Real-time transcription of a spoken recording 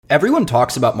Everyone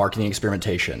talks about marketing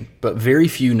experimentation, but very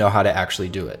few know how to actually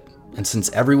do it. And since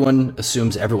everyone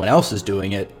assumes everyone else is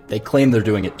doing it, they claim they're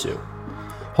doing it too.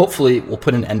 Hopefully, we'll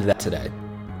put an end to that today.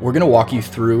 We're going to walk you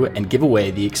through and give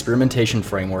away the experimentation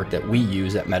framework that we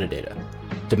use at Metadata.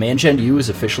 Demand Gen U is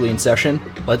officially in session.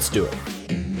 Let's do it.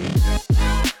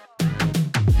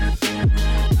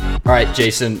 All right,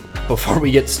 Jason, before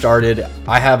we get started,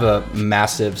 I have a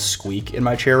massive squeak in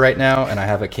my chair right now, and I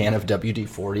have a can of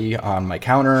WD-40 on my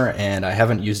counter, and I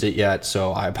haven't used it yet,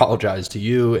 so I apologize to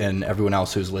you and everyone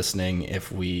else who's listening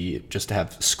if we just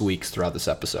have squeaks throughout this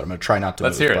episode. I'm going to try not to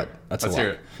Let's move, hear but it. that's Let's a lot.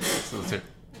 hear it. Let's hear it.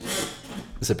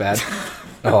 Is it bad?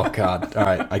 Oh, God. All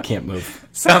right, I can't move.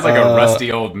 Sounds like a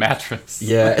rusty old mattress.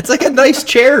 Yeah, it's like a nice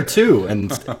chair, too,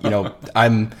 and,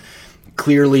 I'm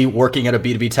clearly working at a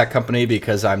B2B tech company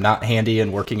because I'm not handy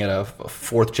and working at a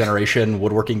fourth generation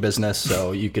woodworking business.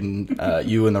 So you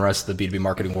and the rest of the B2B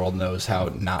marketing world knows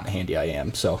how not handy I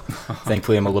am. So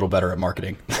thankfully I'm a little better at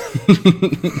marketing.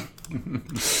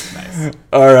 Nice.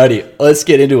 Alrighty, let's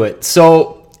get into it.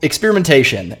 So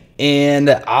experimentation, and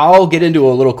I'll get into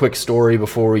a little quick story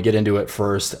before we get into it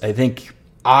first. I think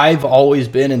I've always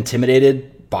been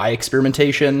intimidated by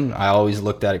experimentation. I always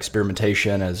looked at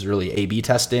experimentation as really A/B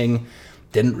testing.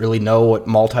 Didn't really know what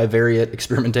multivariate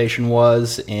experimentation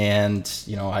was, and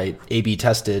I A/B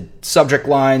tested subject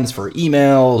lines for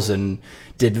emails and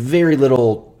did very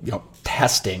little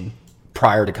testing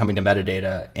prior to coming to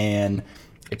Metadata. And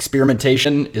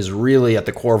experimentation is really at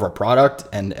the core of our product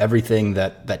and everything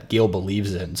that Gil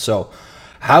believes in. So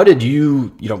how did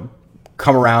you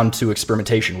come around to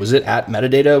experimentation? Was it at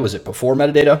Metadata? Was it before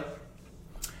Metadata?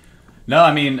 No,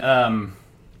 I mean,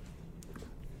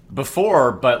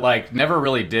 before, but never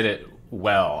really did it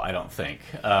well, I don't think.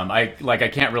 I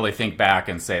can't really think back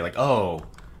and say oh,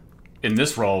 in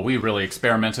this role we really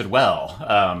experimented well.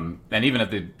 And even at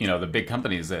the big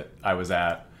companies that I was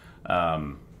at,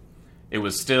 it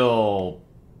was still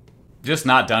just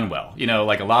not done well.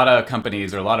 A lot of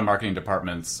companies or a lot of marketing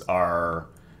departments are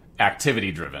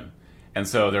activity driven, and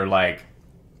so they're like,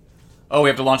 oh, we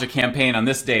have to launch a campaign on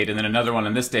this date and then another one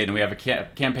on this date, and we have a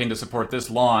campaign to support this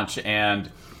launch,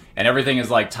 and everything is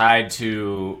tied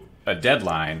to a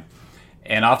deadline.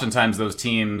 And oftentimes those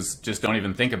teams just don't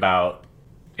even think about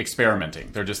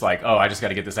experimenting. They're just oh, I just got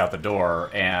to get this out the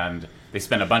door, and they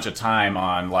spend a bunch of time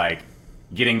on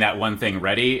getting that one thing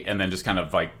ready and then just kind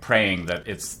of praying that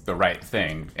it's the right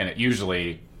thing, and it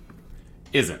usually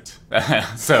isn't.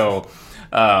 So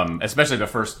especially the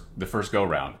first go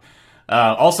round.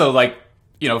 Also,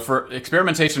 for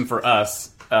experimentation for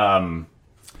us,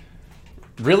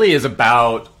 really is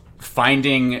about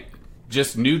finding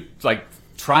just new,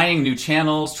 trying new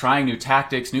channels, trying new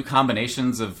tactics, new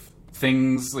combinations of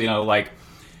things. We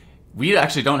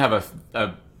actually don't have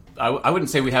I wouldn't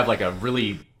say we have a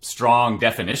really strong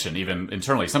definition even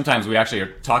internally. Sometimes we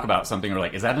actually talk about something, we're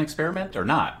is that an experiment or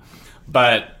not?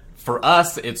 But for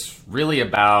us, it's really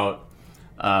about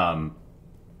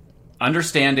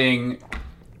understanding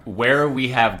where we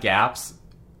have gaps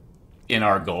in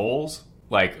our goals.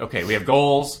 Okay, we have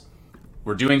goals,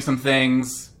 we're doing some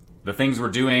things, the things we're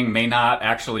doing may not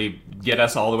actually get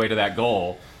us all the way to that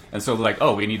goal. And so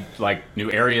oh, we need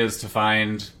new areas to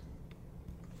find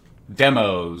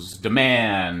demos,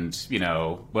 demand,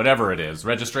 whatever it is,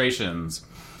 registrations.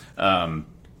 And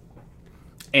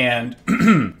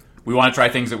we want to try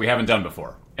things that we haven't done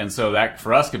before. And so that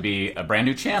for us could be a brand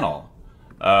new channel.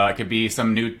 It could be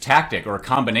some new tactic or a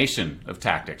combination of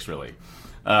tactics, really.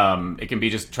 It can be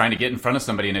just trying to get in front of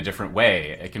somebody in a different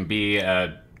way. It can be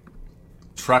a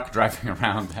truck driving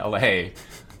around LA,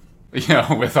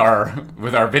 with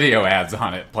our video ads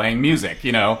on it, playing music,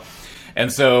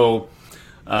 And so,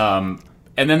 and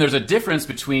then there's a difference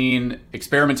between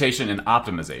experimentation and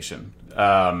optimization,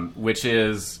 which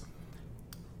is,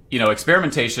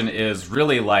 experimentation is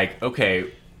really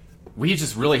okay, we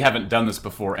just really haven't done this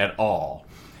before at all.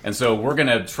 And so we're going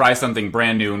to try something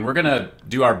brand new, and we're going to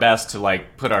do our best to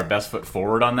put our best foot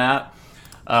forward on that.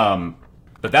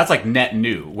 But that's net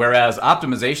new. Whereas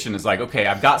optimization is okay,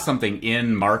 I've got something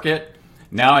in market.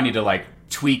 Now I need to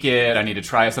tweak it. I need to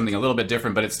try something a little bit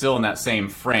different, but it's still in that same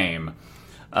frame.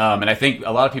 And I think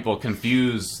a lot of people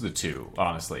confuse the two,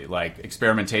 honestly.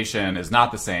 Experimentation is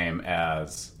not the same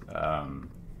as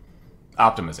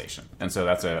optimization. And so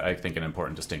that's, I think, an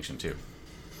important distinction too.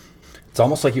 It's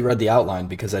almost like you read the outline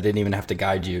because I didn't even have to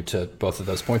guide you to both of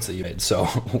those points that you made. So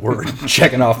we're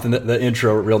checking off the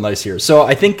intro real nice here. So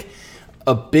I think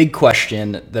a big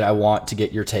question that I want to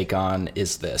get your take on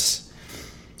is this.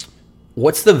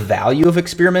 What's the value of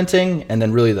experimenting? And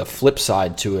then really the flip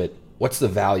side to it, what's the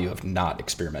value of not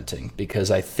experimenting?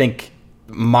 Because I think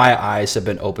my eyes have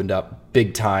been opened up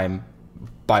big time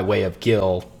by way of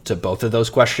Gil to both of those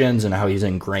questions and how he's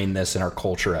ingrained this in our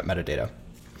culture at Metadata.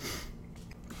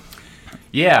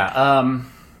 Yeah.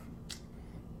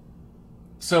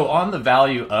 So on the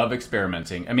value of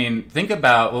experimenting, I mean,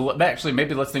 actually,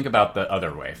 maybe let's think about the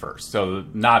other way first. So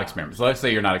not experimenting. So let's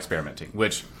say you're not experimenting,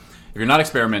 which if you're not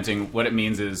experimenting, what it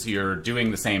means is you're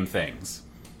doing the same things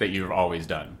that you've always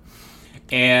done.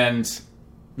 And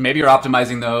maybe you're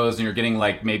optimizing those and you're getting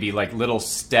maybe little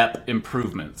step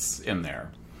improvements in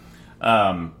there.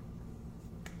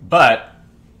 But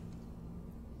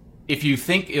if you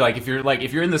think if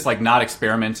you're in this not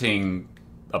experimenting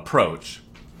approach,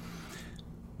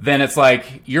 then it's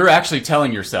you're actually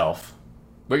telling yourself,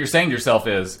 what you're saying to yourself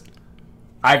is,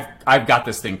 I've got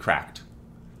this thing cracked.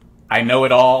 I know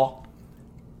it all.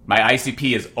 My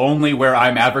ICP is only where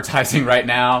I'm advertising right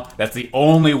now. That's the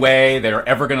only way they're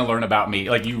ever going to learn about me.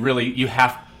 You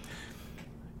have,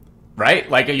 right?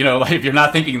 If you're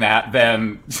not thinking that,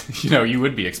 then, you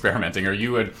would be experimenting, or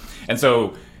you would. And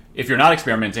so if you're not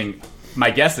experimenting,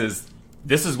 my guess is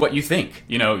this is what you think.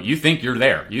 You think you're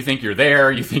there. You think you're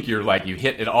there. You think you're you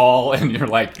hit it all, and you're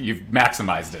you've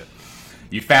maximized it.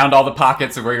 You found all the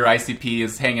pockets of where your ICP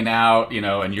is hanging out,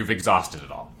 and you've exhausted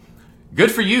it all. Good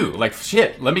for you.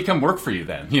 Shit, let me come work for you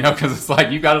then, because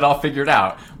it's you got it all figured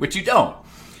out, which you don't.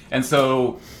 And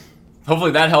so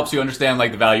hopefully that helps you understand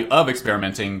the value of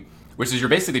experimenting, which is you're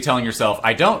basically telling yourself,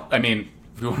 if we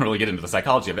want to really get into the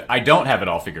psychology of it, I don't have it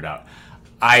all figured out.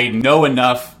 I know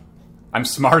enough. I'm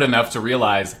smart enough to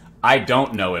realize I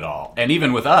don't know it all. And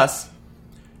even with us,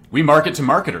 we market to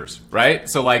marketers, right?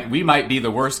 So we might be the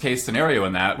worst case scenario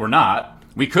in that. We're not.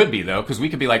 We could be though, because we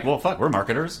could be well, fuck, we're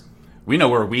marketers. We know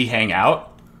where we hang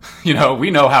out.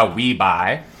 We know how we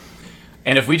buy.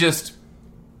 And if we just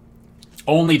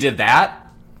only did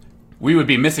that, we would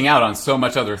be missing out on so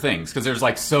much other things, because there's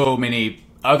so many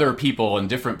other people and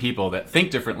different people that think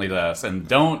differently than us and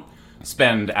don't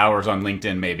spend hours on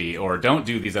LinkedIn maybe, or don't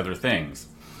do these other things.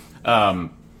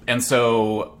 And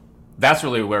so that's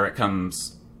really where it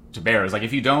comes to bear, is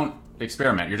if you don't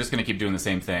experiment, you're just going to keep doing the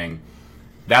same thing.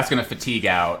 That's going to fatigue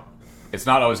out. It's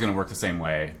not always going to work the same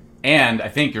way. And I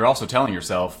think you're also telling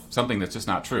yourself something that's just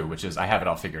not true, which is, I have it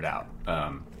all figured out.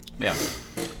 Yeah.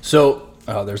 So,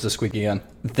 there's the squeaky again.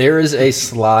 There is a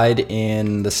slide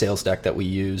in the sales deck that we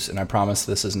use, and I promise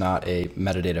this is not a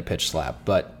metadata pitch slap,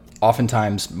 but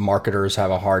oftentimes marketers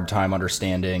have a hard time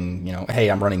understanding,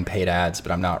 hey, I'm running paid ads,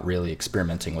 but I'm not really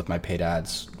experimenting with my paid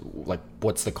ads.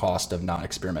 What's the cost of not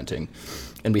experimenting?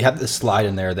 And we have this slide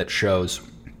in there that shows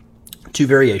two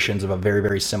variations of a very,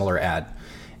 very similar ad.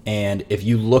 And if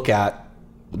you look at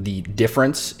the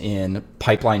difference in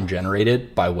pipeline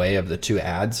generated by way of the two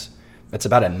ads, that's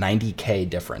about a 90K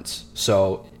difference.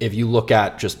 So if you look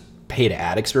at just paid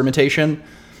ad experimentation,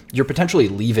 you're potentially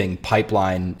leaving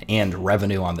pipeline and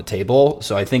revenue on the table.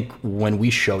 So I think when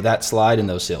we show that slide in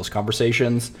those sales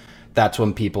conversations, that's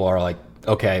when people are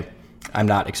okay, I'm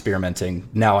not experimenting.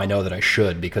 Now I know that I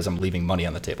should, because I'm leaving money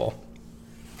on the table.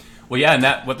 Well, yeah, and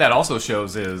what that also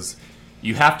shows is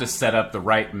you have to set up the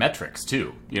right metrics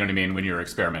too. You know what I mean? When you're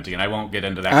experimenting, and I won't get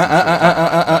into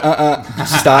that.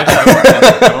 Stop.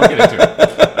 I won't get into it.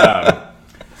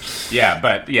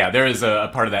 But there is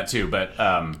a part of that too. But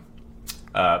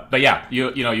yeah,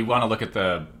 you want to look at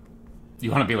you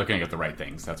want to be looking at the right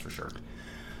things. That's for sure.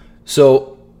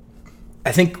 So,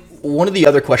 I think one of the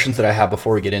other questions that I have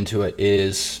before we get into it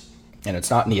is, and it's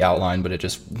not in the outline, but it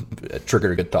just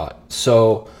triggered a good thought.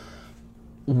 So,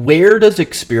 where does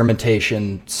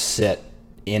experimentation sit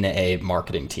in a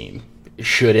marketing team?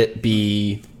 Should it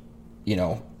be,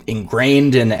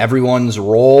 ingrained in everyone's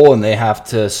role and they have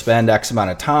to spend X amount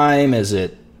of time? Is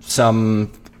it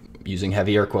some, using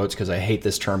heavy air quotes because I hate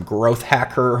this term, growth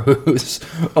hacker who's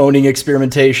owning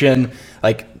experimentation?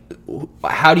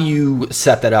 How do you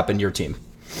set that up in your team?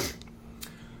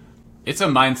 It's a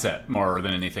mindset more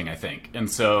than anything, I think. And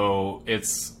so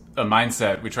it's a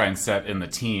mindset we try and set in the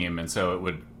team, and so it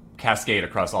would cascade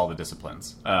across all the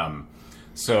disciplines.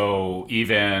 So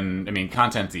even,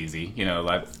 content's easy.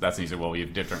 That's easy. Well, we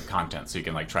have different content, so you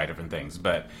can try different things.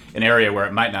 But an area where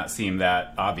it might not seem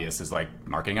that obvious is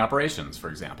marketing operations, for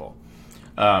example.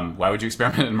 Why would you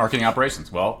experiment in marketing operations?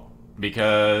 Well,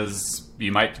 because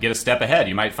you might get a step ahead.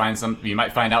 You might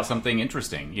find out something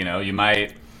interesting. You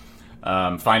might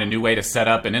find a new way to set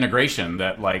up an integration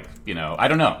that I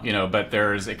don't know, but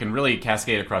it can really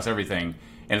cascade across everything,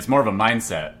 and it's more of a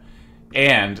mindset.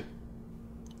 And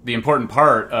the important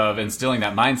part of instilling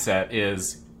that mindset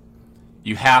is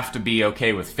you have to be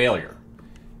okay with failure.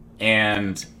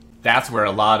 And that's where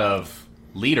a lot of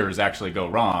leaders actually go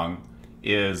wrong,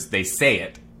 is they say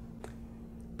it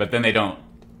but then they don't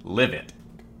live it.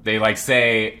 They like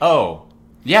say, oh,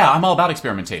 yeah, I'm all about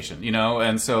experimentation,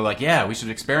 and so like, yeah, we should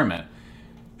experiment.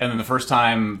 And then the first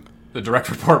time the direct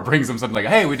report brings them something like,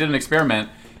 hey, we did an experiment,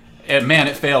 and man,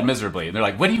 it failed miserably. And they're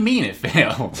like, what do you mean it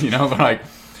failed? They're like,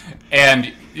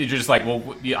 and you're just like,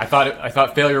 well, I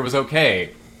thought failure was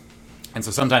okay. And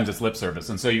so sometimes it's lip service.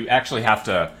 And so you actually have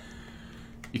to,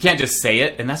 you can't just say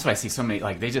it. And that's why I see so many,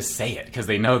 like, they just say it because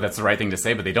they know that's the right thing to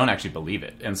say, but they don't actually believe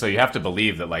it. And so you have to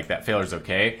believe that, like, that failure is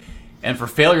okay. And for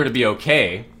failure to be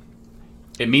okay,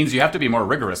 it means you have to be more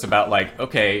rigorous about, like,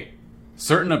 okay,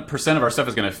 certain percent of our stuff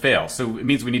is going to fail. So it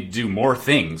means we need to do more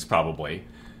things, probably,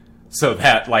 so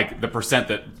that, like, the percent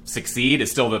that succeed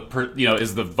is still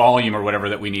is the volume or whatever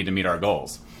that we need to meet our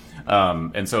goals.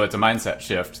 And so it's a mindset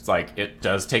shift. It's like, it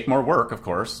does take more work, of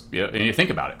course. And you think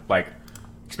about it, like,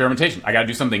 experimentation. I got to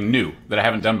do something new that I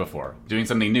haven't done before. Doing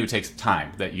something new takes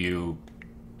time that you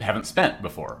haven't spent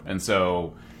before. And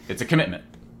so it's a commitment.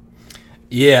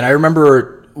 Yeah, and I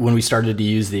remember when we started to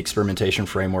use the experimentation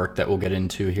framework that we'll get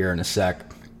into here in a sec,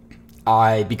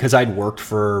 because I'd worked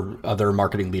for other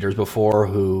marketing leaders before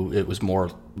who it was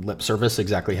more lip service,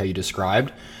 exactly how you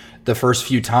described. The first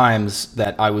few times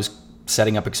that I was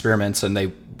setting up experiments and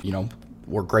they,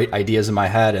 were great ideas in my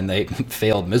head and they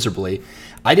failed miserably,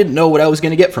 I didn't know what I was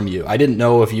going to get from you. I didn't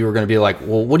know if you were going to be like,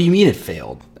 well, what do you mean it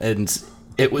failed? And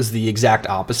it was the exact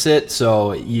opposite.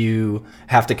 So you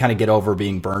have to kind of get over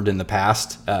being burned in the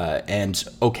past and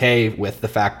okay with the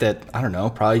fact that, I don't know,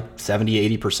 probably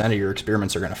 70, 80% of your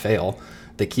experiments are going to fail.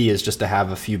 The key is just to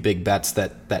have a few big bets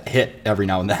that hit every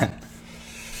now and then.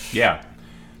 Yeah.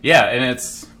 Yeah. And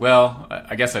it's, well,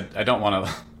 I guess I don't want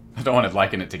to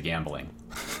liken it to gambling.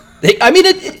 I mean,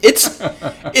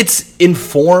 it's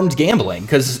informed gambling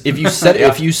because if you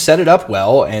set it up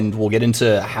well, and we'll get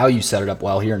into how you set it up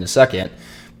well here in a second,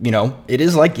 it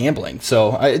is like gambling.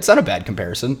 So it's not a bad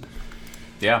comparison.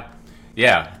 Yeah,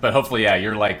 yeah, but hopefully, yeah,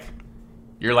 you're like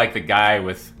the guy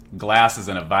with glasses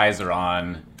and a visor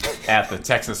on at the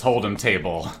Texas Hold'em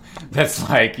table. That's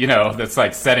like that's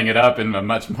like setting it up in a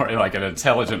much more like an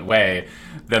intelligent way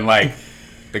than like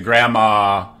the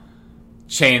grandma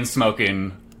chain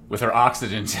smoking with her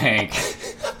oxygen tank,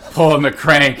 pulling the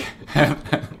crank,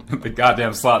 the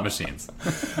goddamn slot machines.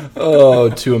 Oh,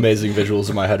 two amazing visuals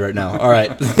in my head right now. All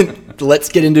right, let's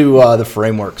get into the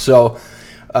framework. So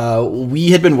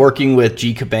we had been working with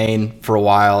G. Cobain for a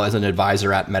while as an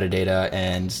advisor at Metadata,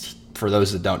 and for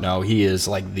those that don't know, he is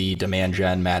like the demand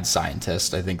gen mad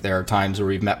scientist. I think there are times where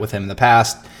we've met with him in the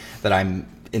past that I'm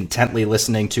intently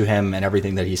listening to him and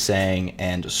everything that he's saying,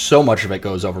 and so much of it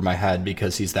goes over my head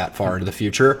because he's that far into the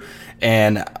future.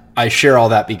 And I share all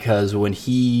that because when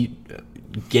he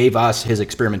gave us his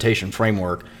experimentation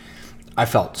framework, I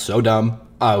felt so dumb.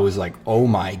 I was like, oh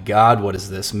my God, what does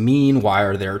this mean? Why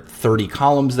are there 30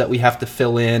 columns that we have to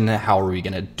fill in? How are we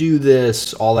going to do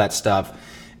this? All that stuff.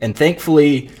 And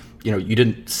thankfully, you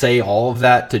didn't say all of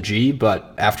that to G,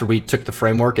 but after we took the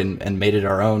framework and made it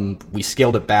our own, we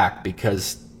scaled it back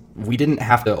because we didn't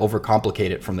have to overcomplicate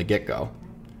it from the get-go.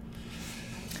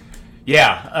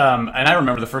 Yeah, and I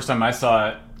remember the first time I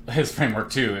saw his framework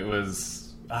too. It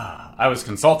was I was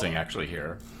consulting actually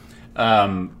here,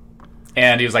 and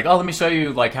he was like, "Oh, let me show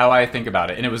you like how I think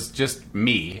about it." And it was just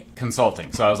me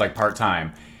consulting, so I was like part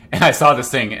time, and I saw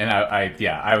this thing, and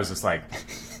I was just like.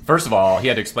 First of all, he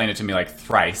had to explain it to me like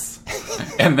thrice,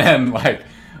 and then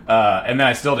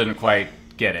I still didn't quite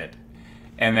get it,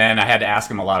 and then I had to ask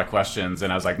him a lot of questions,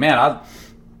 and I was like, man,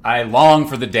 I long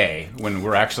for the day when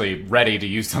we're actually ready to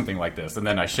use something like this, and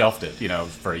then I shelved it,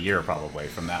 for a year probably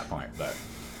from that point. But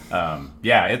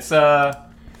yeah,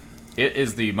 it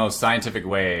is the most scientific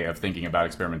way of thinking about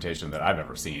experimentation that I've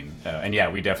ever seen, and yeah,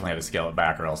 we definitely had to scale it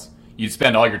back, or else you'd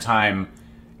spend all your time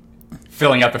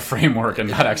filling out the framework and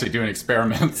not actually doing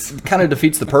experiments. Kind of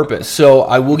defeats the purpose. So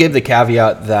I will give the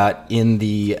caveat that in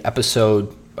the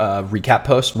episode recap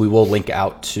post, we will link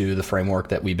out to the framework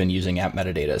that we've been using at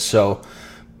Metadata. So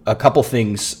a couple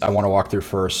things I want to walk through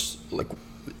first. Like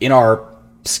in our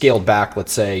scaled back,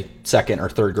 let's say second or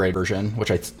third grade version,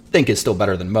 which I think is still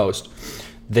better than most,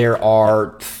 there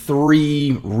are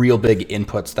 3 real big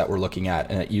inputs that we're looking at,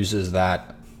 and it uses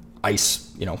that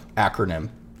ICE, acronym.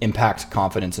 Impact,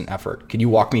 confidence, and effort. Can you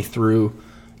walk me through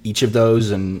each of those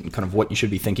and kind of what you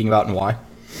should be thinking about and why?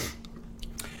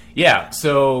 Yeah.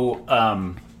 So,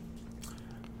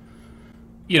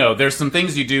 there's some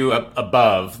things you do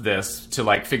above this to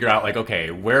like figure out like,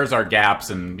 okay, where's our gaps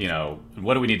and,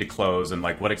 what do we need to close and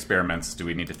like what experiments do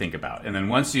we need to think about? And then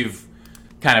once you've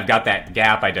kind of got that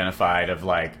gap identified of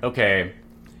like, okay,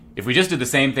 if we just did the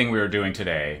same thing we were doing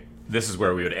today, this is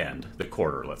where we would end the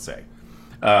quarter, let's say.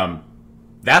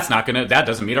 that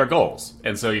doesn't meet our goals.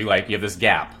 And so you have this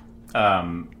gap.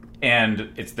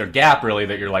 And it's their gap really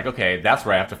that you're like, okay, that's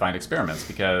where I have to find experiments,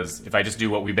 because if I just do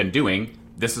what we've been doing,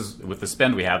 this is with the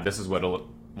spend we have, this is what it will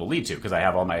lead to, because I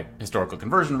have all my historical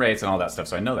conversion rates and all that stuff,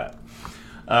 so I know that.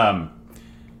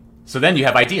 So then you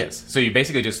have ideas. So you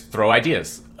basically just throw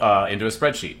ideas into a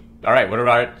spreadsheet. All right, what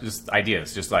are just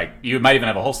ideas? Just like, you might even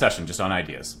have a whole session just on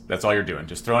ideas. That's all you're doing,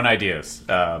 just throwing ideas.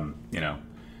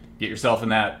 Get yourself in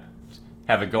that,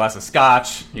 have a glass of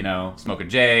scotch, smoke a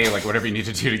J, like whatever you need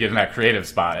to do to get in that creative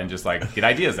spot, and just like get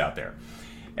ideas out there.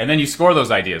 And then you score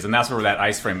those ideas, and that's where that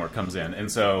ICE framework comes in.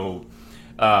 And so,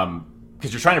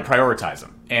 because you're trying to prioritize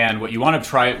them, and what you want to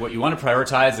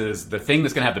prioritize is the thing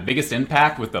that's going to have the biggest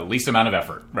impact with the least amount of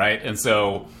effort, right? And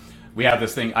so we have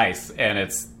this thing ICE, and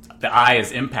it's the I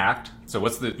is impact. So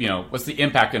what's the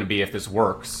impact going to be if this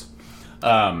works?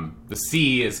 The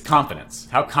C is confidence.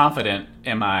 How confident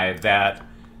am I that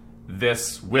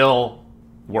this will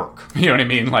work? You know what I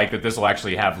mean? Like that this will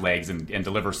actually have legs and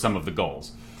deliver some of the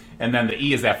goals. And then the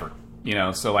E is effort.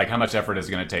 So like how much effort is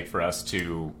it going to take for us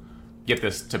to get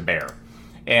this to bear?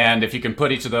 And if you can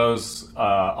put each of those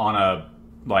on a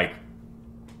like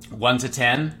 1 to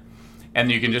 10, and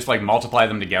you can just like multiply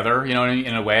them together,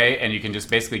 in a way, and you can just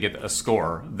basically get a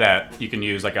score that you can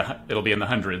use, it'll be in the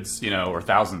hundreds, or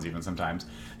thousands even sometimes.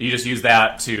 You just use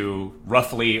that to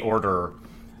roughly order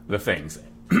the things.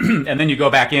 And then you go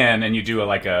back in and you do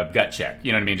a gut check,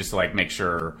 you know what I mean? Just to like make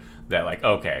sure that like,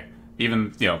 okay,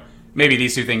 even, maybe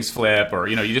these two things flip, or,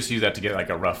 you just use that to get like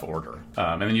a rough order.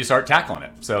 And then you start tackling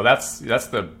it. So that's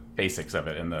the basics of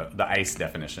it in the ICE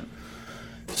definition.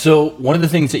 So one of the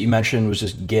things that you mentioned was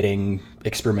just getting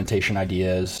experimentation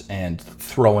ideas and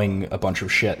throwing a bunch of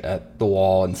shit at the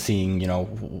wall and seeing,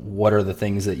 what are the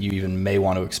things that you even may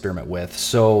want to experiment with.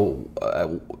 So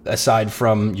aside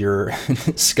from your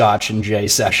Scotch and J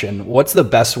session, what's the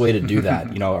best way to do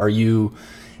that? Are you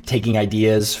taking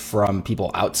ideas from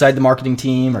people outside the marketing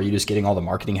team? Are you just getting all the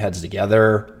marketing heads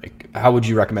together? How would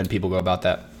you recommend people go about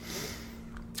that?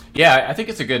 Yeah, I think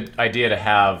it's a good idea to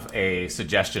have a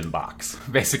suggestion box,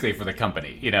 basically, for the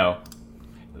company.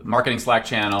 Marketing Slack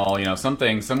channel,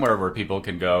 somewhere where people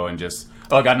can go and just,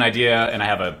 I got an idea, and I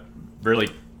have a really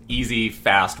easy,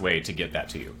 fast way to get that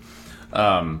to you.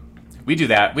 We do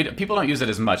that. People don't use it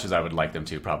as much as I would like them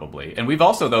to, probably. And we've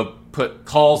also, though, put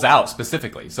calls out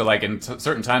specifically. So, like, in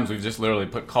certain times, we've just literally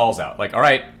put calls out. Like, all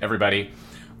right, everybody,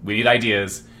 we need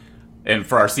ideas. And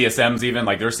for our CSMs even,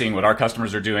 like they're seeing what our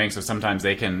customers are doing, so sometimes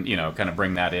they can, kind of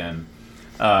bring that in.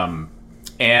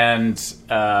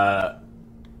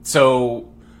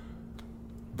 So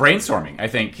brainstorming, I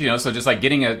think, so just like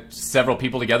getting several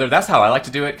people together, that's how I like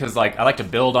to do it, because like I like to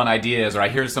build on ideas, or I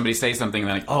hear somebody say something and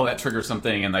then like, oh, that triggers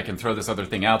something, and I can throw this other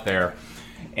thing out there.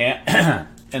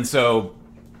 And so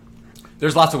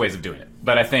there's lots of ways of doing it,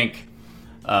 but I think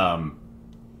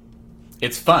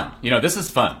it's fun. This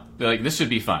is fun. Like, this should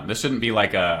be fun. This shouldn't be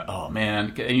like oh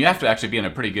man, and you have to actually be in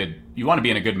you want to be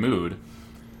in a good mood,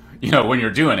 when you're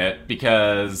doing it,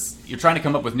 because you're trying to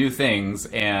come up with new things,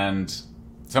 and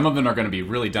some of them are going to be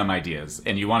really dumb ideas,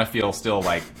 and you want to feel still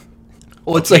like,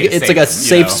 well, it's like a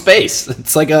safe space.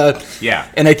 It's like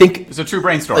and I think it's a true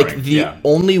brainstorming. Like the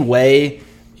only way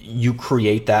you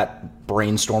create that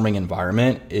brainstorming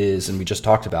environment is, and we just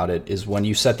talked about it, is when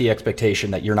you set the expectation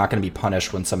that you're not going to be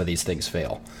punished when some of these things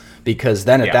fail. Because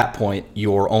then at that point,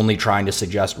 you're only trying to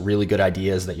suggest really good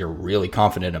ideas that you're really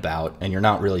confident about, and you're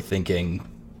not really thinking,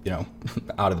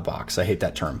 out of the box. I hate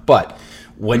that term. But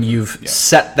when you've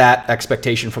set that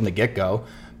expectation from the get-go,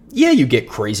 you get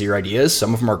crazier ideas.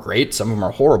 Some of them are great, some of them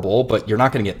are horrible, but you're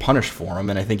not going to get punished for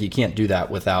them. And I think you can't do that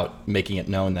without making it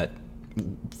known that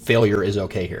failure is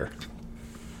okay here.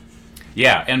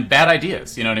 Yeah, and bad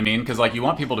ideas, you know what I mean? Because like you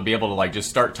want people to be able to like just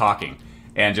start talking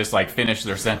and just like finish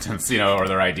their sentence, or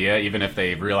their idea, even if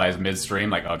they realize midstream,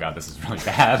 like, oh god, this is really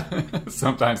bad.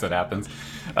 Sometimes that happens.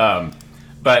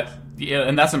 But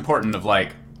and that's important of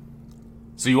like,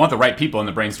 so you want the right people in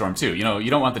the brainstorm too. You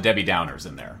don't want the Debbie Downers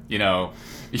in there. You don't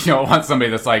want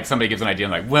somebody that's like, somebody gives an idea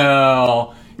and like,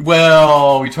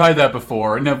 well, we tried that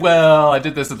before. No, I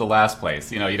did this at the last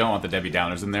place. You don't want the Debbie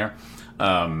Downers in there.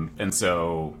 And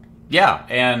so,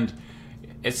 and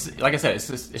it's like I said,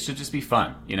 it should just be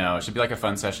fun. It should be like a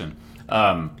fun session.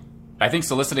 I think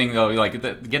soliciting though,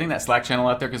 like getting that Slack channel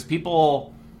out there, because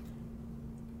people.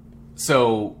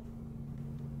 So,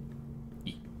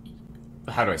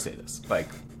 how do I say this? Like,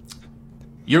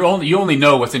 you only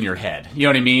know what's in your head. You know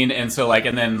what I mean? And so like,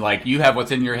 and then like you have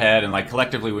what's in your head, and like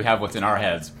collectively we have what's in our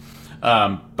heads.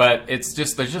 But there's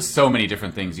just so many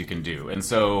different things you can do, and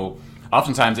so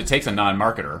oftentimes it takes a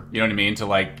non-marketer. You know what I mean? To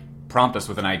like prompt us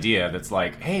with an idea that's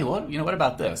like, hey, what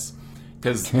about this?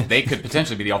 Because they could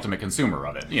potentially be the ultimate consumer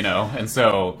of it, And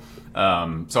so,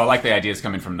 so I like the ideas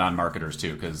coming from non-marketers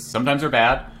too, because sometimes they're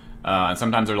bad, and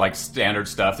sometimes they're like standard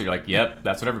stuff that you're like, yep,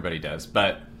 that's what everybody does.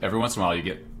 But every once in a while, you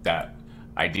get that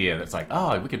idea that's like,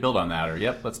 oh, we could build on that, or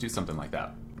yep, let's do something like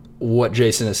that. What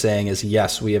Jason is saying is,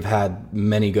 yes, we have had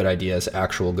many good ideas,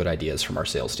 actual good ideas from our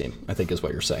sales team, I think is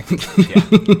what you're saying. Yeah.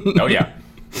 Oh, yeah.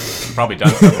 Probably done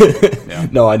several. Yeah.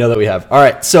 No, I know that we have. All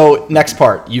right. So next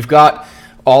part, you've got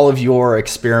all of your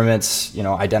experiments,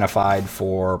 identified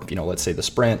for, let's say the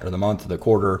sprint or the month or the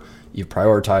quarter. You've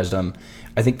prioritized them.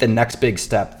 I think the next big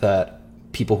step that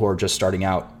people who are just starting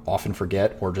out often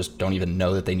forget or just don't even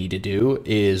know that they need to do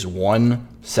is, one,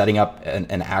 setting up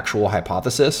an actual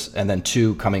hypothesis, and then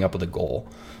two, coming up with a goal.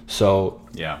 So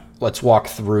let's walk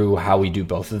through how we do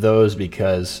both of those,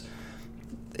 because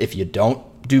if you don't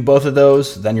do both of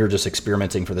those, then you're just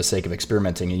experimenting for the sake of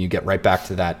experimenting, and you get right back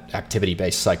to that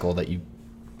activity-based cycle that you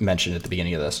mentioned at the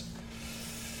beginning of this.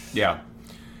 Yeah.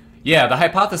 Yeah, the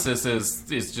hypothesis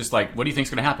is just like, what do you think is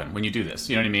going to happen when you do this?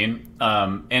 You know what I mean?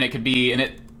 And it could be,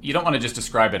 you don't want to just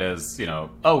describe it as,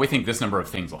 oh, we think this number of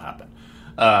things will happen.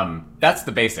 That's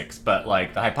the basics, but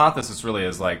like the hypothesis really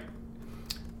is like,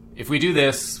 if we do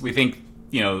this, we think,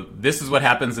 this is what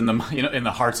happens in the, in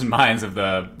the hearts and minds of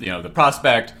the, the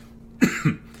prospect.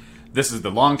 This is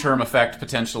the long-term effect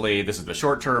potentially. This is the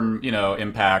short-term,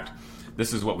 impact.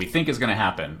 This is what we think is going to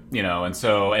happen,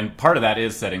 and part of that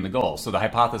is setting the goal. So the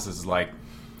hypothesis is like,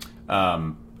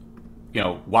 why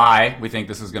we think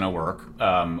this is going to work,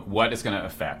 what it's going to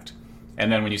affect.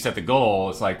 And then when you set the goal,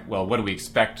 it's like, well, what do we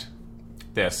expect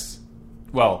this?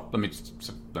 Well, let me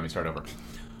start over.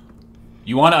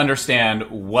 You want to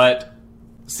understand what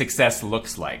success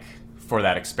looks like for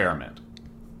that experiment.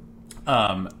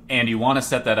 And you want to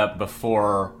set that up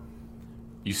before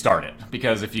you start it,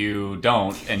 because if you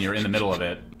don't and you're in the middle of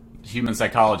it, human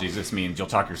psychology just means you'll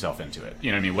talk yourself into it.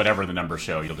 You know what I mean? Whatever the numbers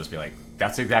show, you'll just be like,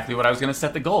 that's exactly what I was going to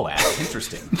set the goal at.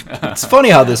 Interesting. It's funny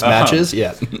how this matches.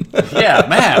 Yeah. Yeah,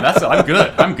 man,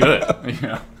 I'm good.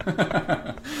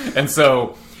 And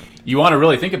so you want to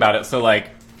really think about it. So like,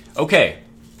 okay,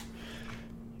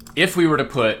 if we were to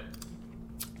put,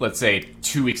 let's say,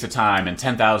 2 weeks of time and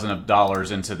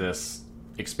 $10,000 into this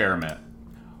experiment,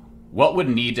 what would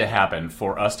need to happen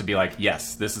for us to be like,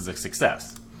 yes, this is a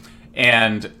success?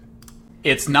 And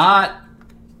it's not,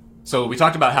 so we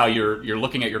talked about how you're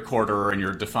looking at your quarter and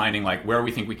you're defining like where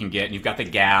we think we can get, and you've got the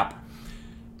gap.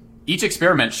 Each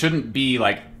experiment shouldn't be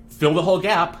like fill the whole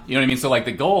gap, you know what I mean? So like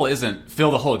the goal isn't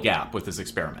fill the whole gap with this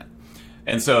experiment.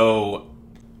 And so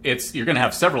you're going to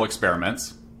have several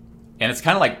experiments, and it's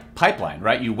kind of like pipeline,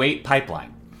 right? You weight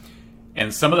pipeline.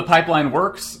 And some of the pipeline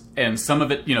works, and some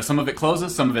of it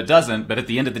closes, some of it doesn't, but at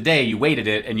the end of the day, you weighted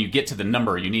it and you get to the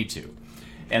number you need to.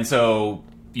 And so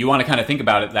you want to kind of think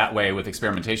about it that way with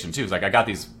experimentation too. It's like, I got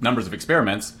these numbers of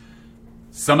experiments.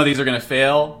 Some of these are going to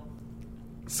fail.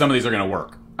 Some of these are going to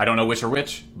work. I don't know which are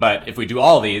which, but if we do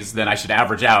all of these, then I should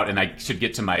average out and I should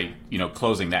get to my,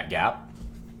 closing that gap.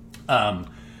 But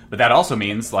that also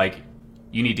means like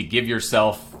you need to give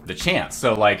yourself the chance.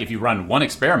 So like if you run one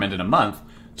experiment in a month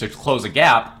to close a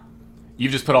gap,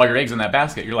 you've just put all your eggs in that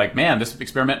basket. You're like, man, this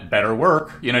experiment better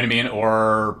work. You know what I mean?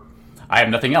 Or I have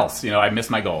nothing else. I missed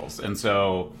my goals. And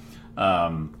so,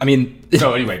 so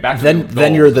anyway, back to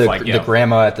then you're the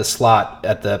grandma at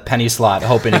the penny slot,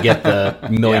 hoping to get the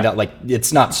 $1 million. Like,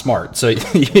 it's not smart. So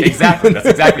exactly, that's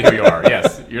exactly who you are.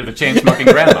 Yes, you're the chain smoking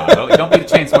grandma. Don't be the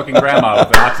chain smoking grandma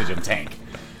with an oxygen tank.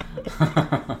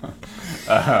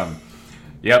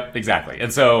 Yep, exactly.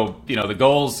 And so the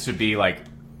goals should be like.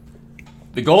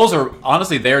 The goals are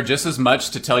honestly there just as much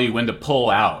to tell you when to pull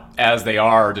out as they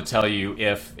are to tell you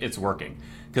if it's working.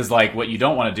 Because like what you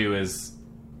don't want to do is,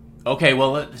 okay,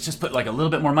 well, let's just put like a little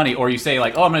bit more money. Or you say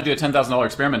like, oh, I'm going to do a $10,000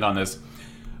 experiment on this.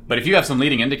 But if you have some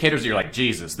leading indicators that you're like,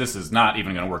 Jesus, this is not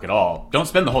even going to work at all, don't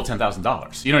spend the whole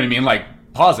 $10,000. You know what I mean?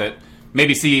 Like pause it,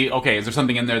 maybe see, okay, is there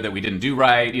something in there that we didn't do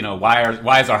right?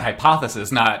 Why is our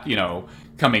hypothesis not,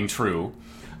 coming true?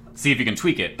 See if you can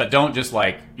tweak it. But don't just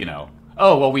like,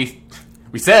 oh, well, we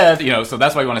said, so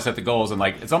that's why you want to set the goals. And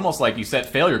like, it's almost like you set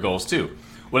failure goals too.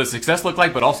 What does success look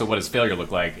like, but also what does failure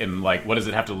look like? And like, what does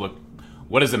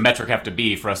the metric have to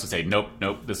be for us to say, nope,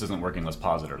 this isn't working, let's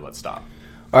pause it or let's stop.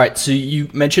 All right, so you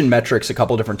mentioned metrics a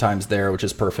couple different times there, which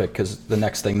is perfect because the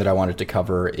next thing that I wanted to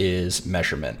cover is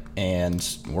measurement.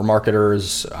 And we're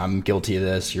marketers, I'm guilty of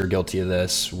this, you're guilty of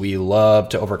this. We love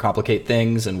to overcomplicate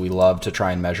things and we love to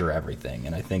try and measure everything.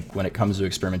 And I think when it comes to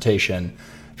experimentation,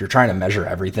 if you're trying to measure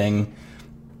everything,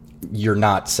 you're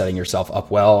not setting yourself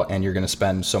up well, and you're going to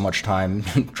spend so much time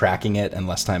tracking it and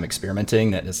less time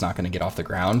experimenting that it's not going to get off the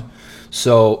ground.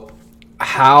 So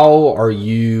how are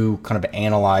you kind of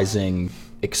analyzing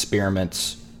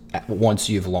experiments once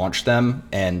you've launched them,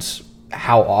 and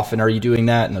how often are you doing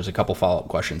that? And there's a couple follow-up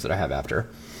questions that I have after.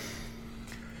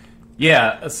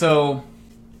 Yeah, so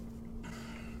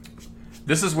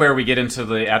this is where we get into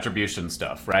the attribution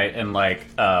stuff, right? And like,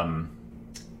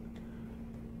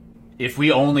 if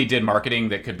we only did marketing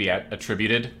that could be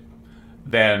attributed,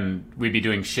 then we'd be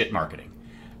doing shit marketing.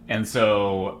 And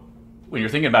so when you're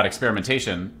thinking about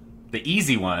experimentation, the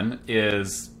easy one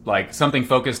is like something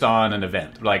focused on an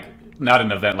event, like not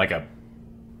an event like a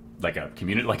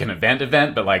community, like an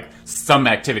event, but like some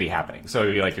activity happening. So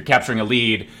you're capturing a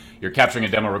lead, you're capturing a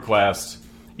demo request.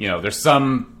 There's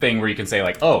something where you can say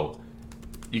like, oh,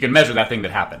 you can measure that thing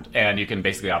that happened, and you can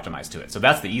basically optimize to it. So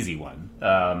that's the easy one.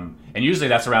 And usually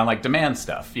that's around like demand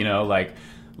stuff, like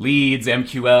leads,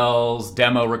 MQLs,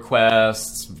 demo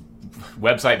requests,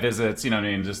 website visits,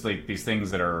 just like these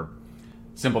things that are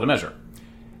simple to measure.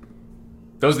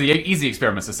 Those are the easy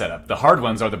experiments to set up. The hard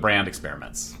ones are the brand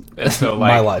experiments. And so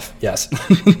like, my life, yes.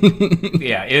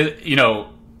 Yeah,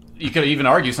 you could even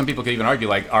argue, some people could even argue,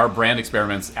 like, are brand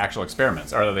experiments actual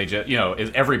experiments? Or are they just,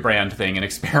 is every brand thing an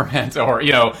experiment? Or,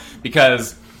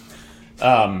 because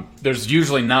there's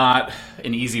usually not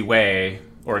an easy way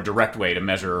or a direct way to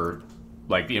measure,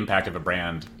 like, the impact of a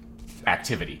brand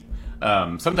activity.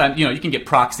 Sometimes, you can get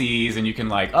proxies, and you can,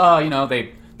 like,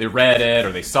 they read it,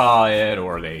 or they saw it,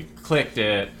 or they clicked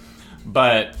it.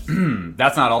 But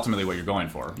that's not ultimately what you're going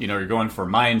for. You're going for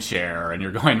mind share, and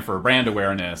you're going for brand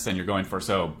awareness, and you're going for,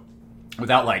 so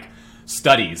without like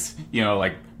studies,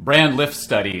 like brand lift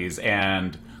studies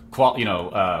and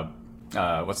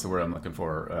what's the word I'm looking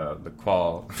for?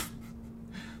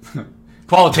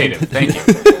 Qualitative. Thank you.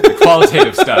 The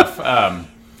qualitative stuff. I'm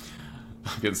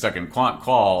getting stuck in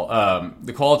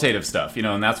the qualitative stuff,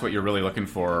 and that's what you're really looking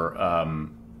for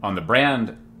on the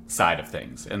brand side of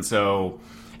things. And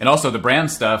also the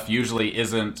brand stuff usually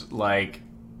isn't like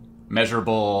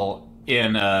measurable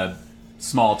in a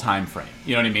small time frame.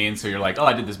 You know what I mean? So you're like, oh,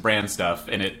 I did this brand stuff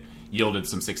and it yielded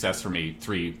some success for me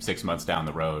 3-6 months down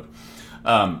the road.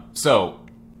 So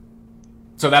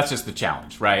that's just the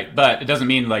challenge, right? But it doesn't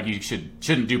mean like you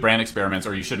shouldn't do brand experiments,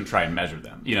 or you shouldn't try and measure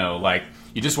them. Like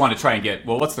you just want to try and get,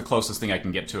 well, what's the closest thing I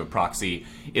can get to a proxy?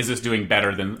 Is this doing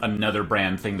better than another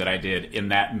brand thing that I did in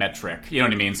that metric? You know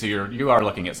what I mean? So you are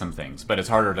looking at some things, but it's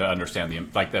harder to understand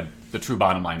the true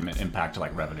bottom line impact to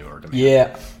like revenue or demand.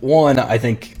 Yeah, one, I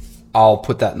think I'll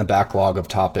put that in the backlog of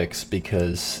topics,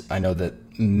 because I know that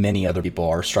many other people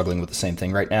are struggling with the same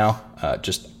thing right now.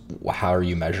 Just how are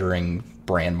you measuring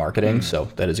brand marketing? So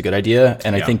that is a good idea.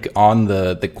 And I think on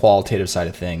the qualitative side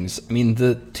of things, I mean,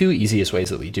 the two easiest ways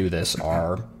that we do this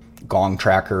are gong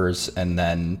trackers, and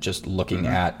then just looking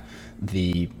at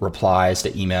the replies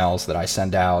to emails that I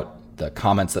send out, the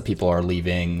comments that people are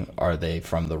leaving. Are they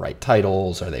from the right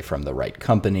titles? Are they from the right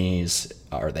companies?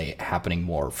 Are they happening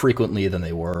more frequently than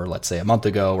they were, let's say, a month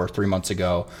ago or 3 months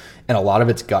ago? And a lot of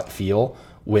it's gut feel,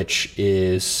 which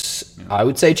is, I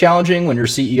would say, challenging when your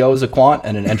CEO is a quant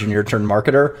and an engineer turned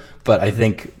marketer. But I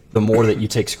think the more that you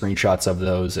take screenshots of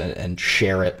those and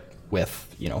share it with,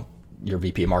 your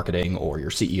VP of marketing or your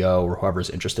CEO or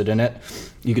whoever's interested in it,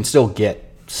 you can still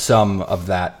get some of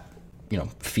that,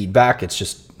 feedback. It's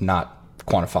just not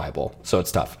quantifiable. So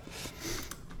it's tough.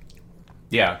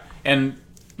 Yeah. And,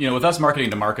 with us marketing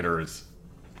to marketers,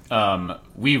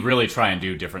 we really try and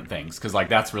do different things, because like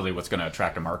that's really what's going to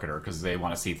attract a marketer, because they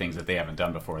want to see things that they haven't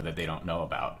done before that they don't know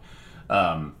about.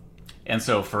 And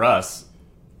so for us,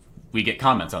 we get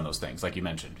comments on those things, like you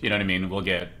mentioned. You know what I mean?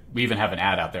 We even have an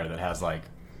ad out there that has like,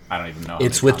 I don't even know.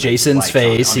 It's with Jason's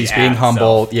face. He's being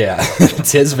humble. Itself. Yeah,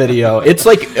 it's his video. It's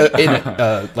like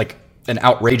like an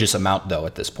outrageous amount though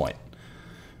at this point.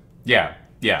 Yeah.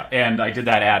 Yeah, and I did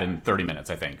that ad in 30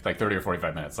 minutes, I think, like 30 or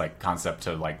 45 minutes, like concept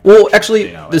to like. Well,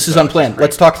 actually, this is unplanned.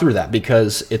 Let's talk through that,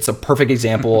 because it's a perfect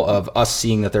example of us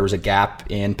seeing that there was a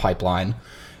gap in pipeline,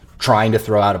 trying to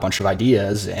throw out a bunch of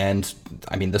ideas, and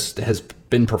I mean, this has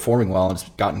been performing well and it's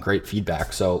gotten great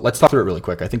feedback. So let's talk through it really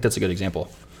quick. I think that's a good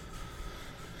example.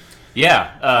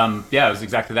 Yeah, it was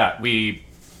exactly that. We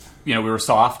were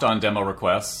soft on demo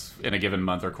requests in a given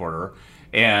month or quarter.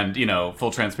 And,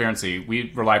 full transparency,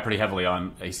 we rely pretty heavily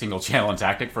on a single channel and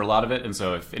tactic for a lot of it. And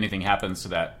so if anything happens to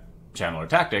that channel or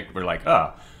tactic, we're like,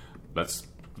 let's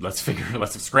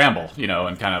scramble,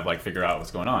 and kind of like figure out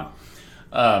what's going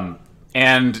on.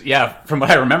 And yeah, from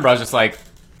what I remember, I was just like,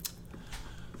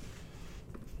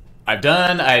 I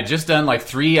had just done like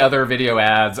 3 other video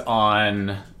ads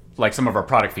on like some of our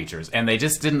product features, and they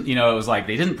just didn't, it was like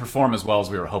they didn't perform as well as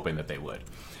we were hoping that they would.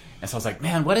 And so I was like,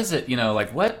 man, what is it?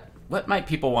 Like what might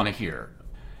people want to hear?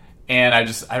 And I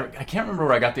can't remember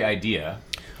where I got the idea,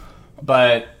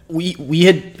 but we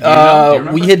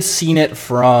had we had seen it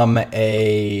from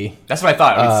a. That's what I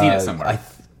thought. We'd seen it somewhere.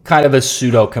 Kind of a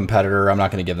pseudo competitor. I'm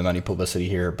not going to give them any publicity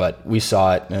here, but we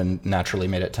saw it and naturally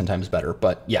made it 10 times better.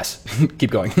 But yes,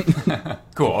 keep going.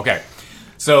 Cool. Okay.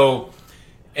 So,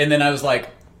 and then I was like,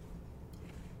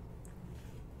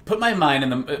 put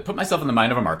myself in the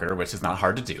mind of a marketer, which is not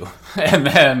hard to do. And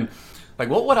then like,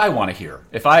 what would I want to hear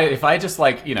if I just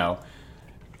like,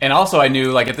 and also I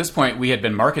knew like at this point we had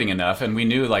been marketing enough and we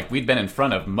knew like we'd been in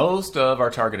front of most of our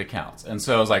target accounts. And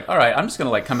so I was like, all right, I'm just going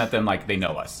to like come at them like they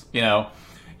know us,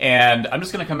 and I'm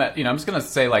just going to come at, I'm just going to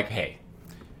say like, hey,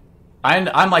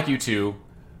 I'm like you two.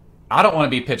 I don't want to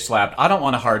be pitch slapped. I don't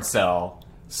want to hard sell.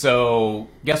 So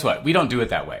guess what? We don't do it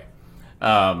that way.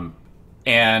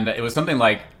 And it was something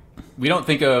like, we don't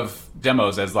think of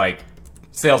demos as like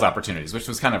sales opportunities, which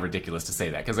was kind of ridiculous to say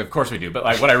that because of course we do. But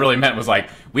like what I really meant was like,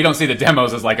 we don't see the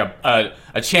demos as like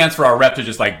a chance for our rep to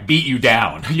just like beat you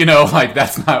down, like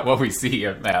that's not what we see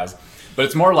it as. But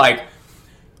it's more like,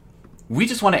 we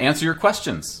just want to answer your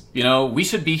questions. We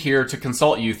should be here to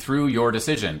consult you through your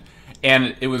decision.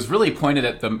 And it was really pointed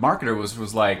at the marketer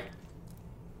was like,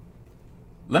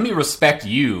 let me respect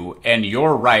you and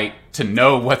your right to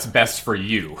know what's best for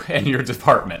you and your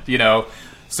department,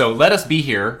 So let us be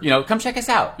here, come check us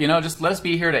out, just let us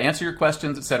be here to answer your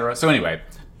questions, etc. So anyway,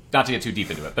 not to get too deep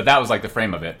into it, but that was like the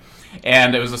frame of it.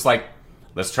 And it was just like,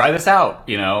 let's try this out,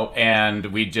 and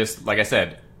we just, like I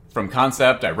said, from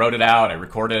concept, I wrote it out, I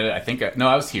recorded it.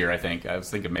 I was here, I was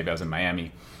thinking maybe I was in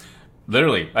Miami.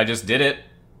 Literally, I just did it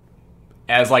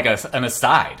as like an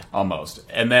aside almost.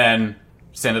 And then